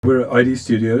We're at ID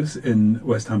Studios in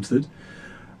West Hampstead,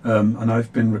 and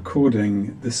I've been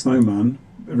recording The Snowman,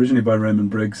 originally by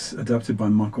Raymond Briggs, adapted by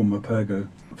Michael Morpurgo,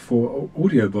 for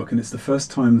audiobook, and it's the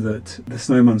first time that the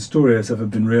Snowman story has ever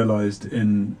been realised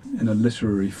in a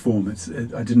literary form.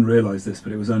 I didn't realise this,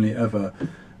 but it was only ever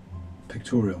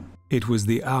pictorial. It was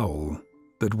the owl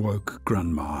that woke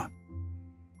Grandma.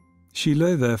 She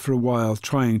lay there for a while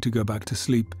trying to go back to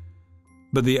sleep,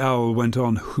 but the owl went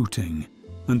on hooting,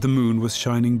 and the moon was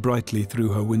shining brightly through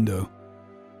her window.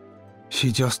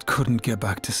 She just couldn't get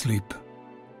back to sleep.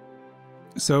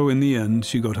 So in the end,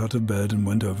 she got out of bed and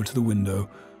went over to the window,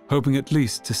 hoping at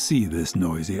least to see this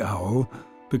noisy owl,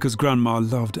 because Grandma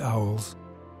loved owls.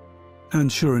 And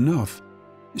sure enough,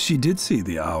 she did see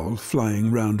the owl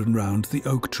flying round and round the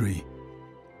oak tree.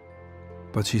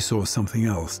 But she saw something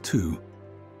else too.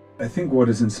 I think what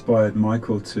has inspired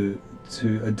Michael to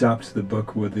adapt the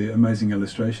book were the amazing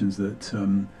illustrations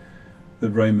that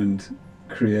Raymond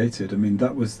created. I mean,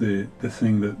 that was the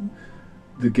thing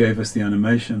that gave us the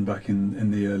animation back in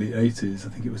the early 80s. I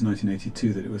think it was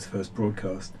 1982 that it was first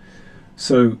broadcast.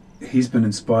 So he's been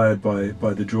inspired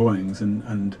by the drawings,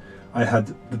 and I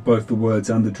had both the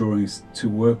words and the drawings to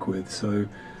work with. So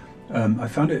I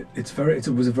found it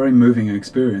was a very moving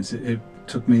experience. It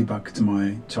took me back to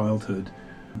my childhood.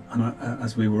 And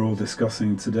as we were all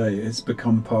discussing today, it's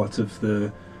become part of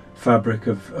the fabric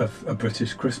of a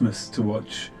British Christmas to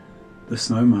watch The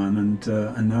Snowman,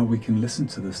 and now we can listen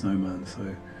to The Snowman.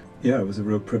 So yeah, it was a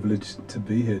real privilege to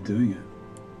be here doing it.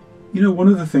 You know, one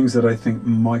of the things that I think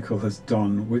Michael has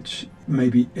done, which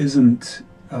maybe isn't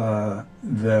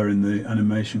there in the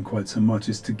animation quite so much,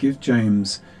 is to give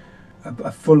James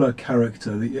a fuller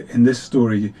character. In this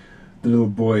story, the little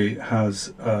boy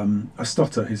has a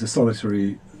stutter. He's a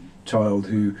solitary child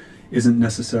who isn't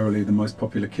necessarily the most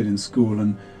popular kid in school,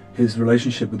 and his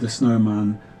relationship with the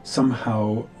snowman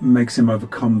somehow makes him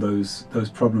overcome those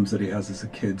problems that he has as a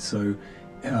kid. So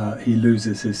he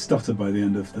loses his stutter by the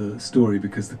end of the story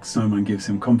because the snowman gives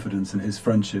him confidence, and his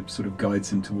friendship sort of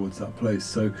guides him towards that place.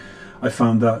 So I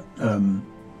found that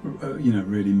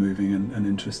really moving and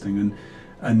interesting.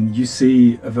 And you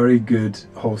see a very good,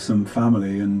 wholesome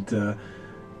family, and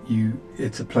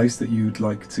it's a place that you'd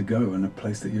like to go, and a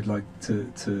place that you'd like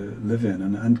to live in,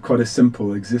 and quite a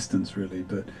simple existence, really.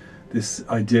 But this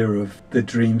idea of the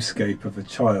dreamscape of a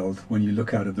child, when you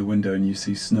look out of the window and you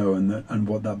see snow, and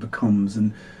what that becomes,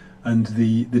 and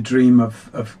the dream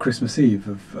of Christmas Eve,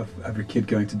 of every kid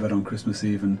going to bed on Christmas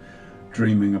Eve and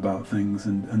dreaming about things,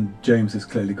 and James has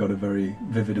clearly got a very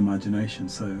vivid imagination,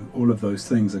 so all of those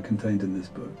things are contained in this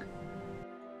book.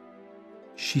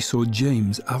 She saw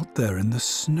James out there in the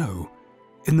snow,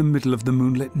 in the middle of the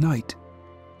moonlit night,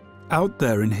 out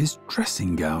there in his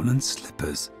dressing gown and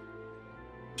slippers.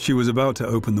 She was about to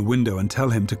open the window and tell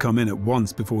him to come in at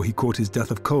once before he caught his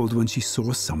death of cold when she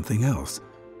saw something else.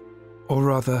 Or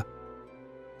rather,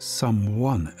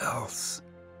 someone else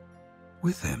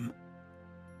with him.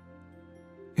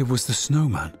 It was the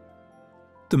snowman,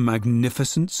 the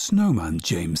magnificent snowman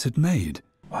James had made.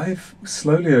 I've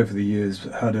slowly over the years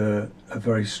had a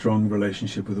very strong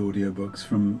relationship with audiobooks,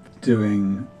 from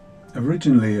doing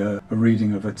originally a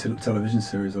reading of a television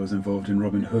series I was involved in,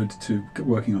 Robin Hood, to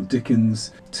working on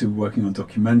Dickens, to working on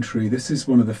documentary. This is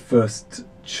one of the first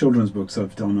children's books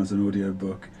I've done as an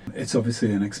audiobook. It's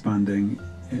obviously an expanding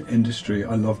industry.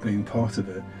 I love being part of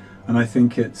it, and I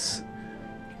think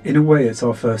in a way, it's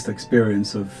our first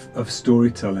experience of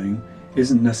storytelling.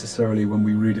 Isn't necessarily when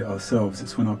we read it ourselves,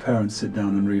 it's when our parents sit down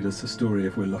and read us a story,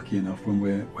 if we're lucky enough, when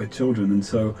we're children. And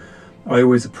so I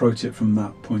always approach it from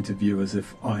that point of view, as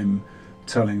if I'm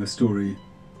telling a story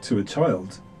to a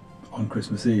child on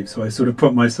Christmas Eve. So I sort of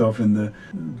put myself in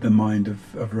the mind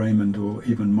of Raymond, or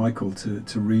even Michael,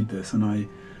 to read this, and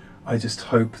I just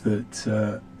hope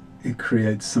that it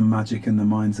creates some magic in the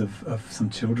minds of some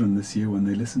children this year when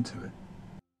they listen to it.